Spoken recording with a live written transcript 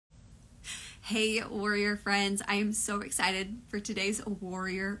Hey, warrior friends, I am so excited for today's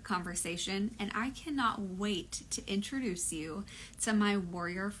warrior conversation, and I cannot wait to introduce you to my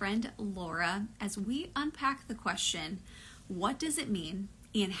warrior friend, Laura, as we unpack the question, what does it mean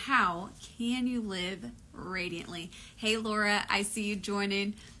and how can you live radiantly? Hey, Laura, I see you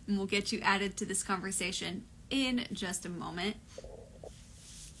joining, and we'll get you added to this conversation in just a moment.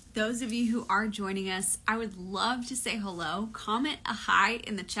 Those of you who are joining us, I would love to say hello. Comment a hi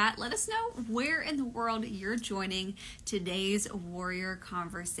in the chat. Let us know where in the world you're joining today's warrior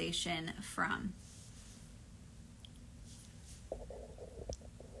conversation from.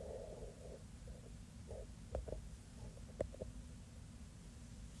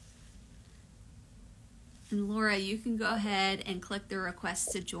 And Laura, you can go ahead and click the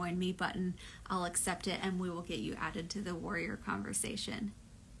request to join me button. I'll accept it and we will get you added to the warrior conversation.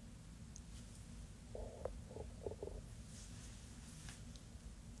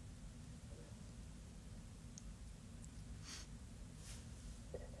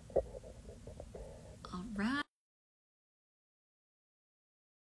 All right.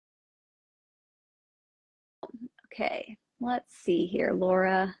 Okay, let's see here,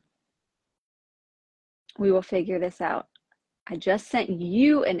 Laura. We will figure this out. I just sent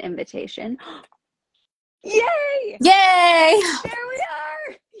you an invitation. Yay! Yay! There we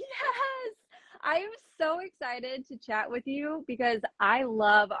are! Yes! I am so excited to chat with you because I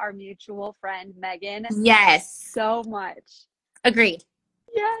love our mutual friend, Megan. Yes. So much. Agreed.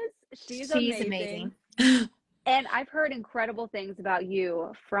 Yes, she's amazing. And I've heard incredible things about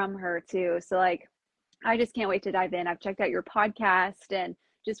you from her too. So I just can't wait to dive in. I've checked out your podcast and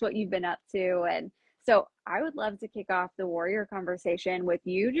just what you've been up to. And so I would love to kick off the warrior conversation with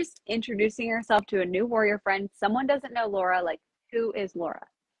you just introducing yourself to a new warrior friend. Someone doesn't know Laura, who is Laura?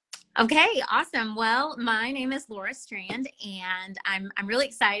 Okay, awesome. Well, my name is Laura Strand, and I'm really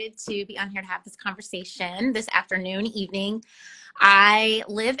excited to be on here to have this conversation this afternoon, evening. I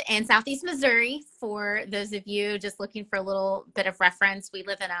live in Southeast Missouri. For those of you just looking for a little bit of reference, we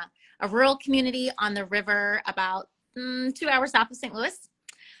live in a rural community on the river about 2 hours south of St. Louis.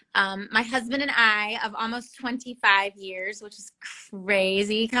 My husband and I, of almost 25 years, which is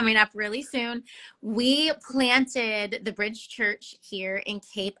crazy, coming up really soon, we planted the Bridge Church here in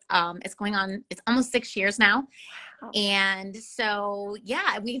Cape. It's almost 6 years now. And so,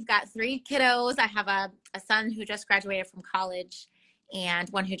 yeah, we've got 3 kiddos. I have a son who just graduated from college and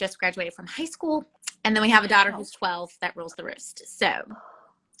one who just graduated from high school. And then we have a daughter who's 12 that rules the roost. So,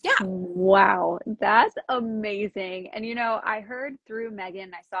 yeah. Wow, that's amazing. And I heard through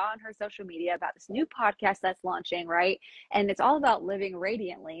Megan, I saw on her social media about this new podcast that's launching, right? And it's all about living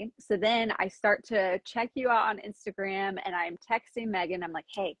radiantly. So then I start to check you out on Instagram and I'm texting Megan. I'm like,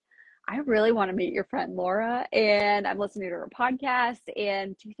 hey, I really want to meet your friend Laura, and I'm listening to her podcast.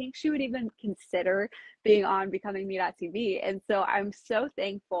 And do you think she would even consider being on BecomingMeTV? And so I'm so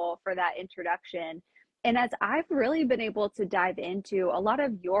thankful for that introduction. And as I've really been able to dive into a lot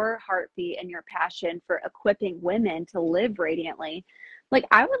of your heartbeat and your passion for equipping women to live radiantly,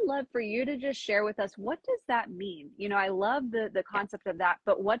 I would love for you to just share with us, what does that mean? I love the concept of that,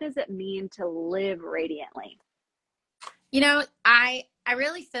 but what does it mean to live radiantly? I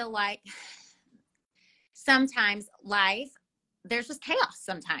really feel like sometimes life, there's just chaos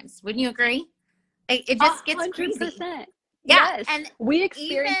sometimes. Wouldn't you agree? It just gets 100%. crazy. Yeah, yes. And we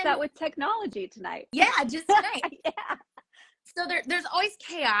experienced that with technology tonight. Yeah, just tonight. Yeah. So there's always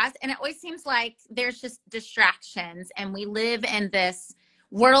chaos, and it always seems like there's just distractions, and we live in this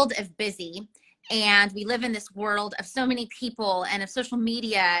world of busy, and we live in this world of so many people and of social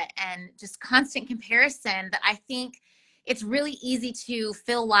media and just constant comparison that I think it's really easy to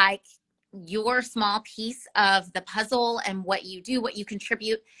feel like your small piece of the puzzle and what you do, what you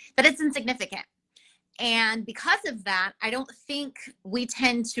contribute, that it's insignificant. And because of that, I don't think we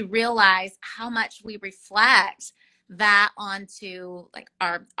tend to realize how much we reflect that onto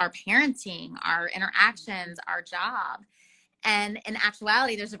our parenting, our interactions, our job. And in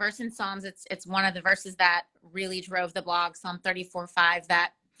actuality, there's a verse in Psalms, it's one of the verses that really drove the blog, Psalm 34:5,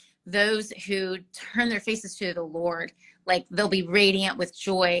 that those who turn their faces to the Lord, they'll be radiant with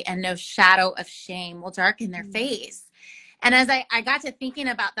joy, and no shadow of shame will darken their face. And as I got to thinking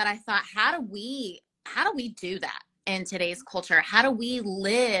about that, I thought, how do we do that in today's culture? How do we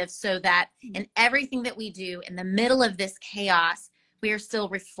live so that in everything that we do, in the middle of this chaos, we are still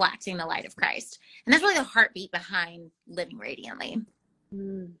reflecting the light of Christ? And that's really the heartbeat behind living radiantly.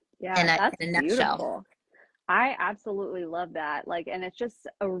 Yeah, that's in a nutshell. Beautiful. I absolutely love that. And it's just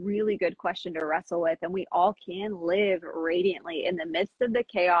a really good question to wrestle with. And we all can live radiantly in the midst of the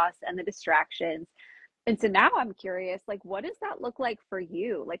chaos and the distractions. And so now I'm curious, like, what does that look like for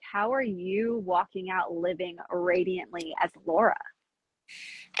you? Like, how are you walking out living radiantly as Laura?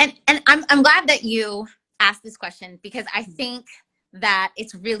 And I'm glad that you asked this question, because I think that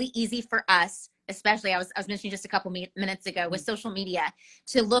it's really easy for us, especially I was mentioning just a couple minutes ago with social media,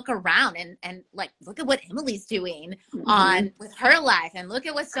 to look around and like, look at what Emily's doing Mm-hmm. on with her life, and look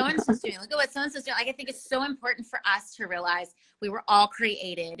at what so and so's doing, look at what so and so's doing. Like, I think it's so important for us to realize we were all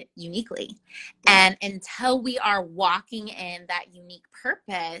created uniquely, Yeah. and until we are walking in that unique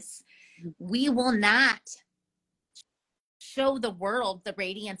purpose, we will not show the world the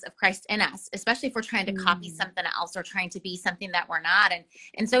radiance of Christ in us, especially if we're trying to copy Mm. something else or trying to be something that we're not.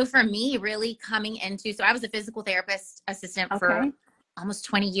 And so for me, really coming into, so I was a physical therapist assistant for Okay. almost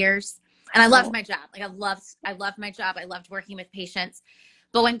 20 years. And I loved Wow. my job. Like, I loved my job. I loved working with patients.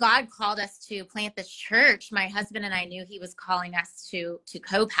 But when God called us to plant this church, my husband and I knew he was calling us to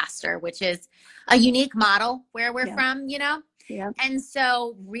co-pastor, which is a unique model where we're Yep. from, you know? Yep. And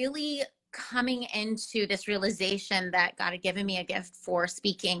so really coming into this realization that God had given me a gift for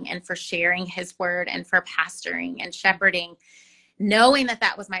speaking and for sharing his word and for pastoring and shepherding, knowing that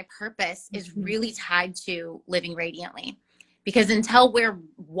that was my purpose, is Mm-hmm. really tied to living radiantly. Because until we're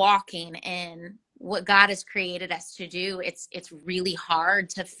walking in what God has created us to do, it's really hard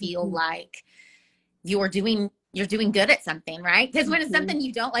to feel Mm-hmm. like you're doing good at something, right? Because when it's Mm-hmm. something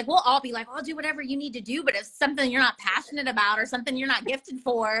you don't like, we'll all be like, I'll do whatever you need to do. But if something you're not passionate about or something you're not gifted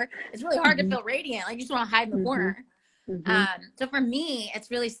for, it's really hard to Mm-hmm. feel radiant. Like, you just want to hide in the Mm-hmm. corner. Mm-hmm. So for me,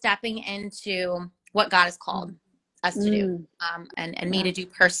 it's really stepping into what God has called us to do, Mm. and me Yeah. to do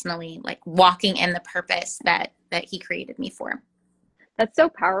personally, like walking in the purpose that He created me for. That's so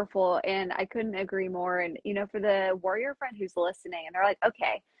powerful, and I couldn't agree more. And, for the warrior friend who's listening and they're like,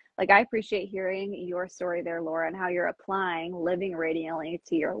 okay, like, I appreciate hearing your story there, Laura, and how you're applying living radiantly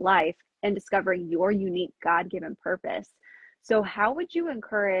to your life and discovering your unique God-given purpose. So, how would you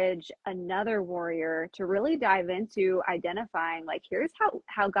encourage another warrior to really dive into identifying, like, here's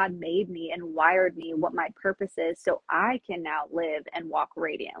how God made me and wired me, what my purpose is, so I can now live and walk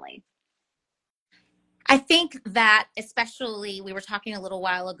radiantly? I think that, especially, we were talking a little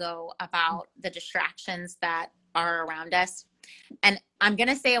while ago about the distractions that are around us. And I'm going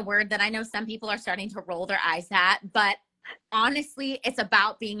to say a word that I know some people are starting to roll their eyes at, but honestly, it's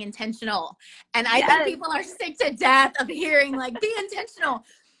about being intentional. And I think Yes. people are sick to death of hearing, like, be intentional.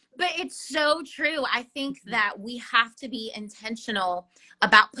 But it's so true. I think that we have to be intentional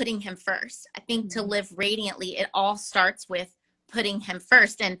about putting him first. I think to Mhm. live radiantly, it all starts with putting him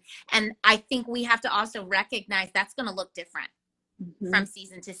first. And I think we have to also recognize that's going to look different from Mhm.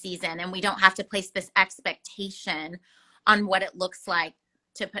 season to season, and we don't have to place this expectation on what it looks like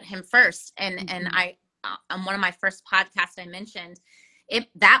to put him first. And Mhm. I on one of my first podcasts, I mentioned it,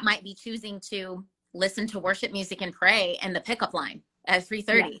 that might be choosing to listen to worship music and pray and the pickup line at Yeah.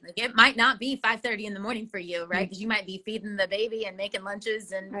 3:30. Like, it might not be 5:30 in the morning for you, right? Mhm. Because you might be feeding the baby and making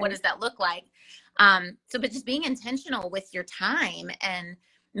lunches, and what Right. does that look like? But just being intentional with your time and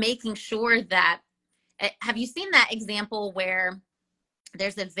making sure that, have you seen that example where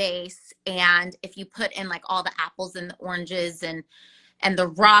there's a vase, and if you put in like all the apples and the oranges and the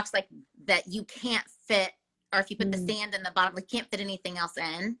rocks, like, that you can't fit, or if you put the Mm. sand in the bottom, like, can't fit anything else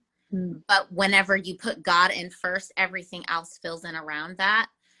in, Mm. but whenever you put God in first, everything else fills in around that.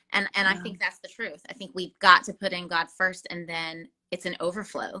 And I Wow. think that's the truth. I think we've got to put in God first, and then it's an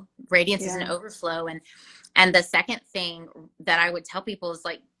overflow. Radiance is an Yeah. overflow. And the second thing that I would tell people is,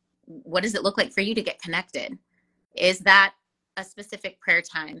 like, what does it look like for you to get connected? Is that a specific prayer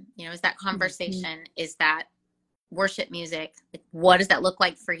time? Is that Mhm. conversation? Is that worship music? Like, what does that look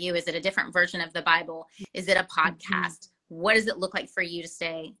like for you? Is it a different version of the Bible? Is it a Mhm. podcast? What does it look like for you to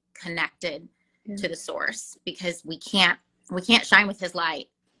stay connected Yeah. to the source? Because we can't shine with his light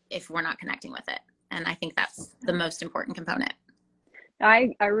if we're not connecting with it. And I think that's the most important component.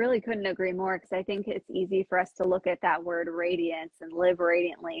 I really couldn't agree more, because I think it's easy for us to look at that word radiance and live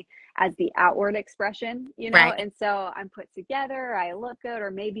radiantly as the outward expression. Right. And so I'm put together, I look good,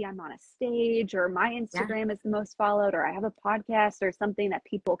 or maybe I'm on a stage, or my Yeah. Instagram is the most followed, or I have a podcast or something that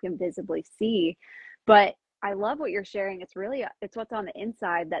people can visibly see. But I love what you're sharing. It's what's on the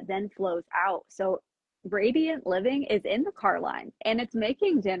inside that then flows out. So radiant living is in the car line, and it's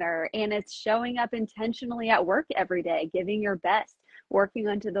making dinner, and it's showing up intentionally at work every day, giving your best, working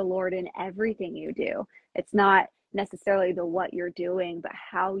unto the Lord in everything you do. It's not necessarily the what you're doing, but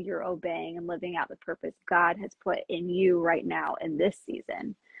how you're obeying and living out the purpose God has put in you right now in this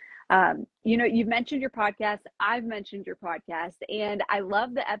season. You know, you've mentioned your podcast. I've mentioned your podcast, and I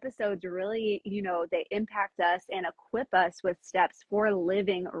love the episodes. Really, you know, they impact us and equip us with steps for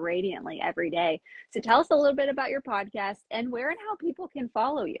living radiantly every day. So tell us a little bit about your podcast and where and how people can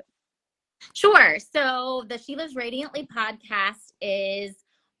follow you. Sure. So the She Lives Radiantly podcast is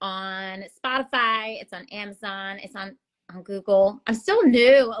on Spotify, it's on Amazon, it's on Google. I'm still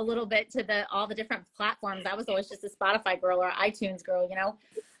new a little bit to all the different platforms. I was always just a Spotify girl or iTunes girl, you know.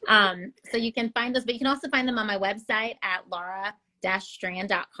 So you can find those, but you can also find them on my website at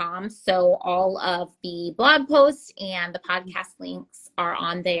laura-strand.com. So all of the blog posts and the podcast links are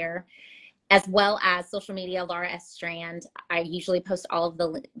on there, as well as social media, Laura S. Strand. I usually post all of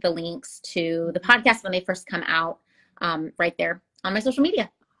the links to the podcast when they first come out, right there on my social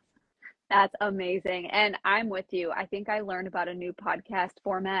media. That's amazing. And I'm with you. I think I learn about a new podcast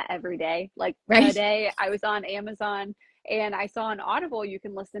format every day. Like today, I was on Amazon and I saw on Audible you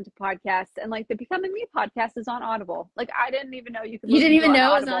can listen to podcasts, and like the Becoming Me podcast is on Audible. Like I didn't even know you could. You didn't even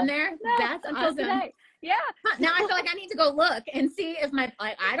know it was Audible. on there? No, that's until awesome. Today. Yeah. Now I feel like I need to go look and see if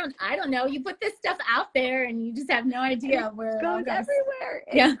I don't know. You put this stuff out there and you just have no idea where it goes everywhere.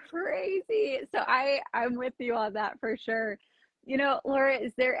 It's crazy. So I'm with you on that for sure. You know, Laura,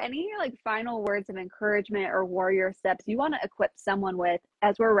 is there any like final words of encouragement or warrior steps you want to equip someone with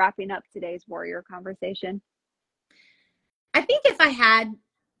as we're wrapping up today's warrior conversation? I think if I had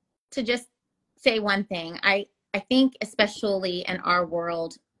to just say one thing, I think especially in our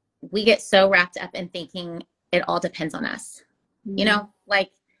world, we get so wrapped up in thinking it all depends on us. Mm-hmm. You know, like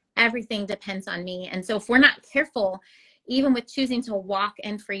everything depends on me. And so if we're not careful, even with choosing to walk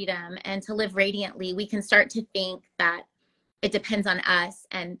in freedom and to live radiantly, we can start to think that it depends on us.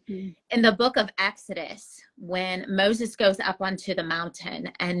 And in the book of Exodus, when Moses goes up onto the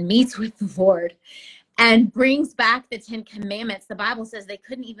mountain and meets with the Lord and brings back the 10 commandments, the Bible says they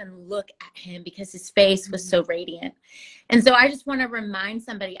couldn't even look at him because his face was so radiant. And so I just want to remind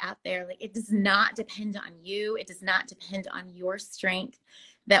somebody out there, like, it does not depend on you. It does not depend on your strength,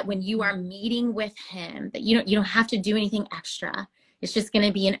 that when you are meeting with him, that you don't have to do anything extra. It's just going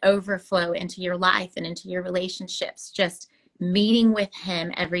to be an overflow into your life and into your relationships, just meeting with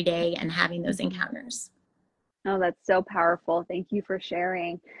him every day and having those encounters. Oh, that's so powerful. Thank you for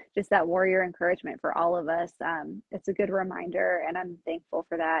sharing just that warrior encouragement for all of us. It's a good reminder, and I'm thankful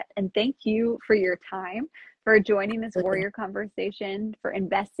for that. And thank you for your time, for joining this warrior conversation, for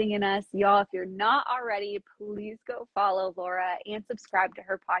investing in us. Y'all, if you're not already, please go follow Laura and subscribe to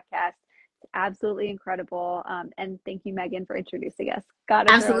her podcast. It's absolutely incredible. And thank you, Megan, for introducing us.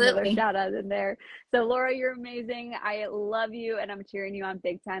 Gotta throw another shout out in there. So Laura, you're amazing. I love you, and I'm cheering you on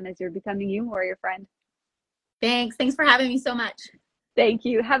big time as you're becoming you, warrior friend. Thanks for having me so much. Thank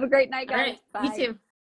you. Have a great night, guys. All right. Bye. You too.